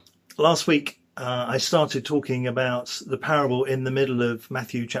Last week, I started talking about the parable in the middle of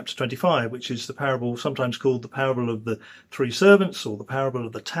Matthew chapter 25, which is the parable sometimes called the parable of the three servants or the parable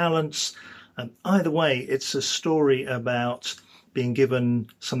of the talents. And either way, it's a story about being given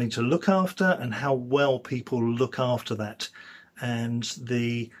something to look after and how well people look after that, and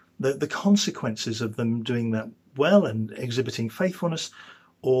the consequences of them doing that well and exhibiting faithfulness,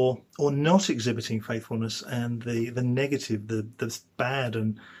 or not exhibiting faithfulness, and the negative, the bad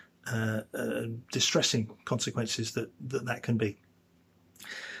and distressing consequences that can be.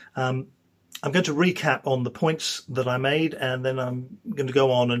 I'm going to recap on the points that I made, and then I'm going to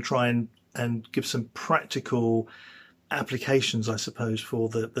go on and try and give some practical applications, I suppose, for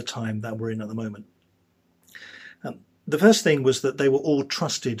the time that we're in at the moment. The first thing was that they were all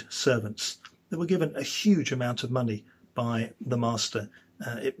trusted servants. They were given a huge amount of money by the master.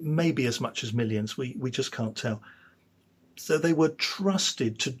 It may be as much as millions. We just can't tell. So they were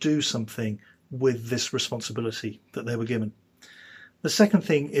trusted to do something with this responsibility that they were given. The second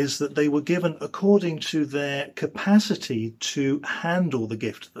thing is that they were given according to their capacity to handle the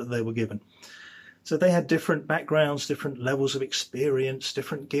gift that they were given. So they had different backgrounds, different levels of experience,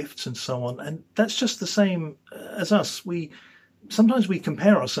 different gifts and so on. And that's just the same as us. Sometimes we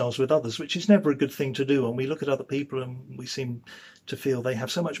compare ourselves with others, which is never a good thing to do. And we look at other people and we seem to feel they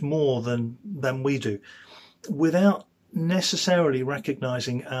have so much more than we do, without necessarily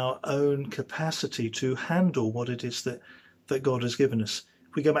recognizing our own capacity to handle what it is that God has given us.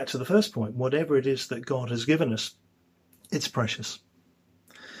 If we go back to the first point, whatever it is that God has given us, it's precious.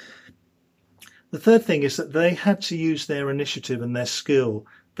 The third thing is that they had to use their initiative and their skill.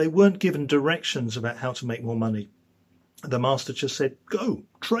 They weren't given directions about how to make more money. The master just said, go,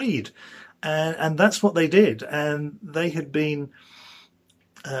 trade. And that's what they did. And they had been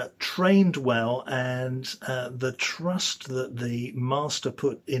trained well, and the trust that the master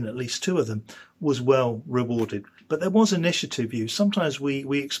put in at least two of them was well rewarded. But there was initiative used. Sometimes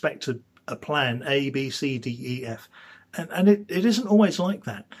we expect a plan, A, B, C, D, E, F. And it isn't always like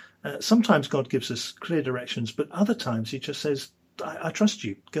that. Sometimes God gives us clear directions, but other times he just says, I trust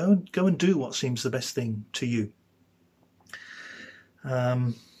you. Go and do what seems the best thing to you.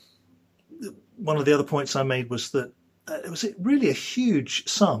 One of the other points I made was that it was really a huge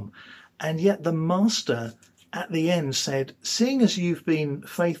sum, and yet the master at the end said, seeing as you've been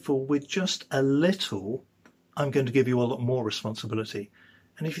faithful with just a little, I'm going to give you a lot more responsibility.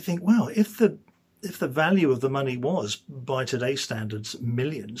 And if you think, well, if the value of the money was, by today's standards,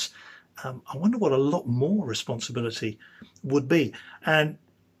 millions, I wonder what a lot more responsibility would be. And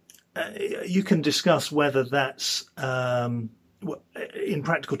you can discuss whether that's, in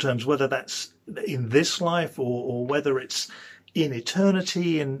practical terms, whether that's in this life or whether it's in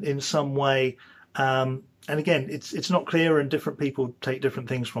eternity in some way. And again, it's not clear, and different people take different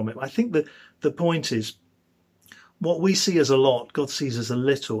things from it. I think that the point is, what we see as a lot, God sees as a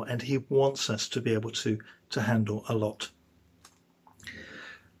little, and he wants us to be able to handle a lot.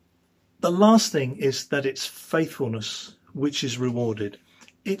 The last thing is that it's faithfulness which is rewarded.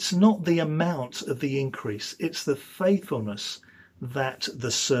 It's not the amount of the increase, it's the faithfulness that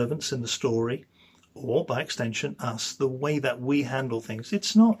the servants in the story, or by extension us, the way that we handle things.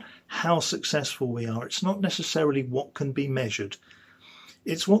 It's not how successful we are. It's not necessarily what can be measured.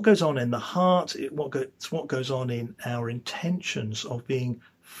 It's what goes on in the heart. It's what goes on in our intentions of being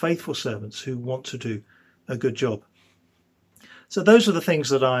faithful servants who want to do a good job. So those are the things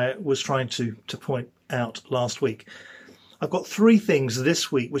that I was trying to point out last week. I've got three things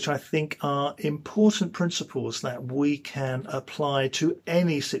this week which I think are important principles that we can apply to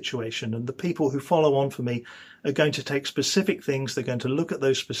any situation. And the people who follow on for me are going to take specific things. They're going to look at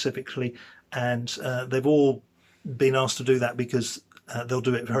those specifically. And they've all been asked to do that because they'll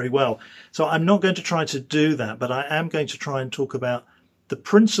do it very well. So I'm not going to try to do that, but I am going to try and talk about the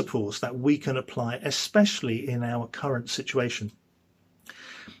principles that we can apply, especially in our current situation.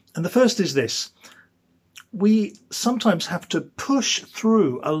 And the first is this. We sometimes have to push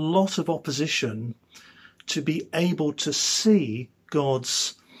through a lot of opposition to be able to see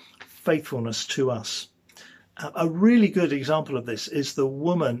God's faithfulness to us. A really good example of this is the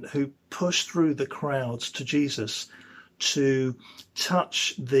woman who pushed through the crowds to Jesus to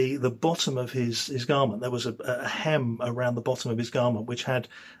touch the bottom of his garment. There was a hem around the bottom of his garment which had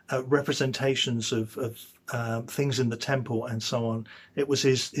representations of things in the temple and so on. It was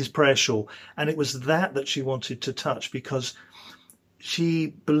his prayer shawl, and it was that she wanted to touch because she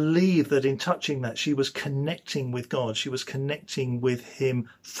believed that in touching that she was connecting with God. She was connecting with him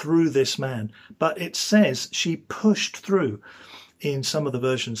through this man. But it says she pushed through in some of the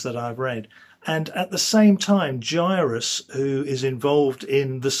versions that I've read. And at the same time, Jairus, who is involved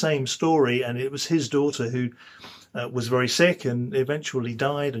in the same story, and it was his daughter who was very sick and eventually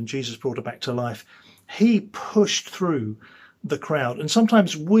died, and Jesus brought her back to life, he pushed through the crowd. And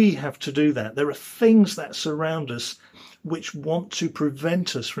sometimes we have to do that. There are things that surround us which want to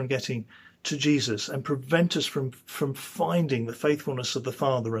prevent us from getting to Jesus and prevent us from finding the faithfulness of the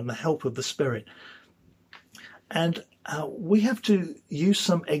Father and the help of the Spirit. And we have to use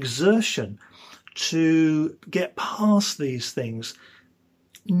some exertion to get past these things,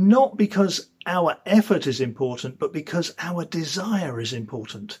 not because our effort is important, but because our desire is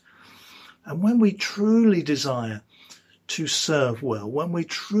important. And when we truly desire to serve well, when we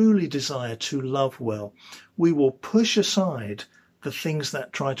truly desire to love well, we will push aside the things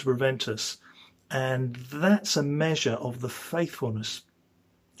that try to prevent us. And that's a measure of the faithfulness.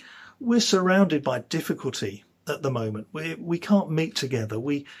 We're surrounded by difficulty at the moment. We can't meet together.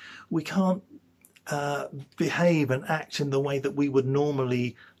 We can't behave and act in the way that we would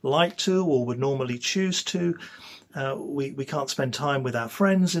normally like to or would normally choose to. We can't spend time with our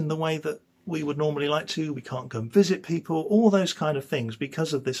friends in the way that we would normally like to. We can't go and visit people, all those kind of things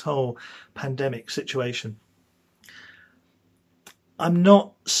because of this whole pandemic situation. I'm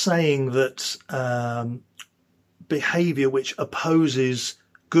not saying that behaviour which opposes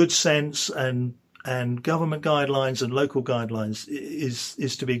good sense and government guidelines and local guidelines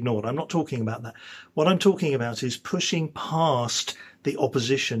is to be ignored. I'm not talking about that. What I'm talking about is pushing past the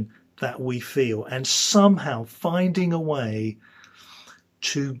opposition that we feel and somehow finding a way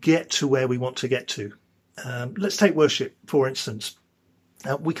to get to where we want to get to. Let's take worship, for instance.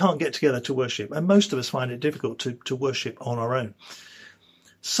 We can't get together to worship, and most of us find it difficult to worship on our own.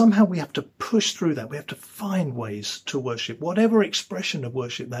 Somehow we have to push through that. We have to find ways to worship, whatever expression of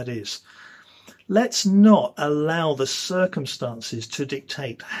worship that is. Let's not allow the circumstances to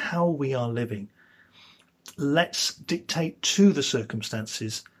dictate how we are living. Let's dictate to the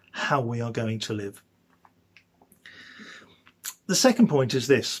circumstances how we are going to live. The second point is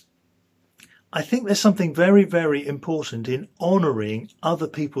this. I think there's something very, very important in honouring other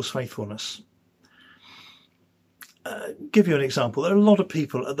people's faithfulness. Give you an example. There are a lot of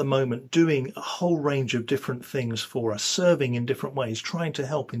people at the moment doing a whole range of different things for us, serving in different ways, trying to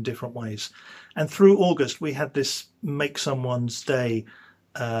help in different ways. And through August, we had this Make Someone's Day.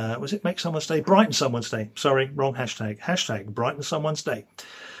 Was it Make Someone's Day? Brighten Someone's Day. Sorry, wrong hashtag. Hashtag Brighten Someone's Day.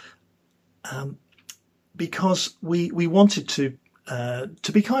 Because we wanted to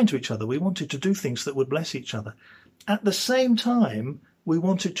be kind to each other. We wanted to do things that would bless each other. At the same time, we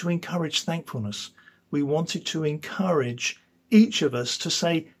wanted to encourage thankfulness. We wanted to encourage each of us to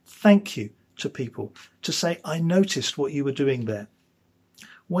say thank you to people, to say, I noticed what you were doing there.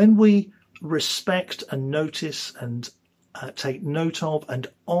 When we respect and notice and take note of and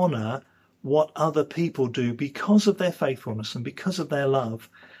honour what other people do because of their faithfulness and because of their love,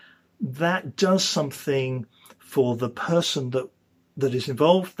 that does something for the person that is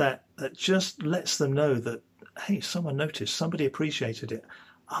involved, that just lets them know that, hey, someone noticed, somebody appreciated it.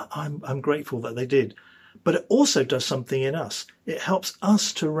 I'm grateful that they did. But it also does something in us. It helps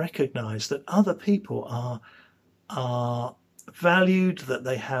us to recognise that other people are valued, that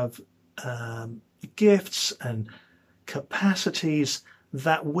they have gifts and capacities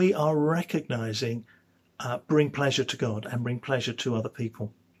that we are recognising bring pleasure to God and bring pleasure to other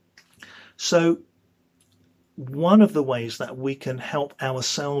people. So one of the ways that we can help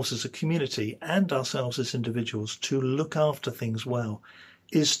ourselves as a community and ourselves as individuals to look after things well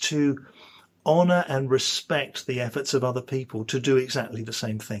is to honour and respect the efforts of other people to do exactly the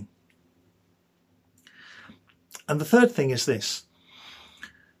same thing. And the third thing is this.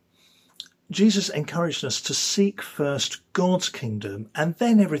 Jesus encouraged us to seek first God's kingdom, and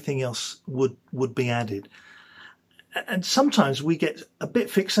then everything else would be added. And sometimes we get a bit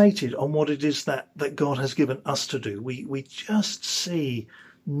fixated on what it is that God has given us to do. We just see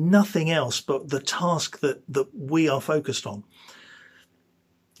nothing else but the task that we are focused on.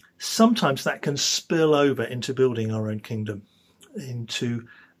 Sometimes that can spill over into building our own kingdom, into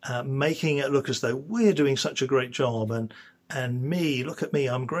making it look as though we're doing such a great job, and me, look at me,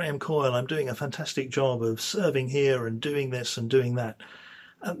 I'm Graham Coyle, I'm doing a fantastic job of serving here and doing this and doing that.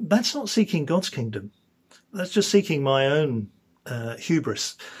 That's not seeking God's kingdom. That's just seeking my own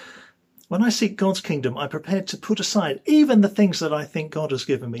hubris. When I seek God's kingdom, I'm prepared to put aside even the things that I think God has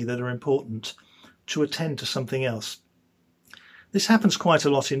given me that are important to attend to something else. This happens quite a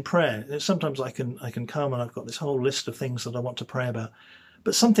lot in prayer. Sometimes I can come and I've got this whole list of things that I want to pray about,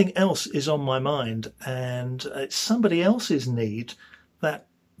 but something else is on my mind, and it's somebody else's need that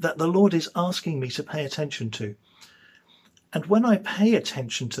the Lord is asking me to pay attention to. And when I pay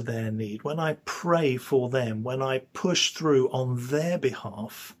attention to their need, when I pray for them, when I push through on their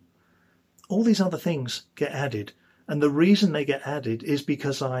behalf, all these other things get added. And the reason they get added is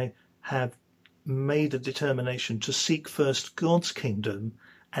because I have made a determination to seek first God's kingdom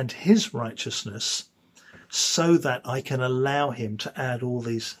and his righteousness, so that I can allow him to add all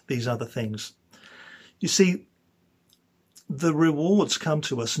these other things. You see, the rewards come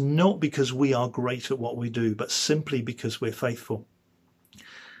to us not because we are great at what we do, but simply because we're faithful.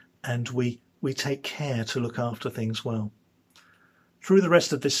 And we take care to look after things well. Through the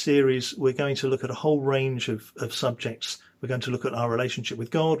rest of this series, we're going to look at a whole range of subjects. We're going to look at our relationship with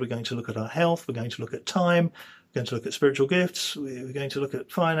God. We're going to look at our health. We're going to look at time. We're going to look at spiritual gifts. We're going to look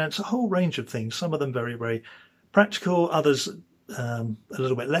at finance, a whole range of things. Some of them very, very practical. Others a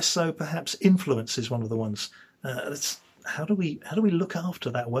little bit less so, perhaps. Influence is one of the ones. How do we look after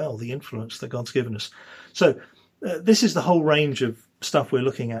that well, the influence that God's given us? So this is the whole range of stuff we're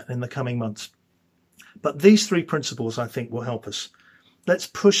looking at in the coming months. But these three principles, I think, will help us. Let's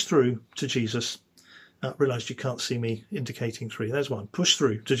push through to Jesus. I realised you can't see me indicating three. There's one. Push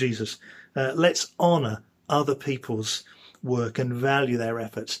through to Jesus. Let's honour other people's work and value their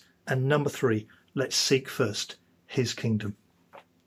efforts. And number three, let's seek first his kingdom.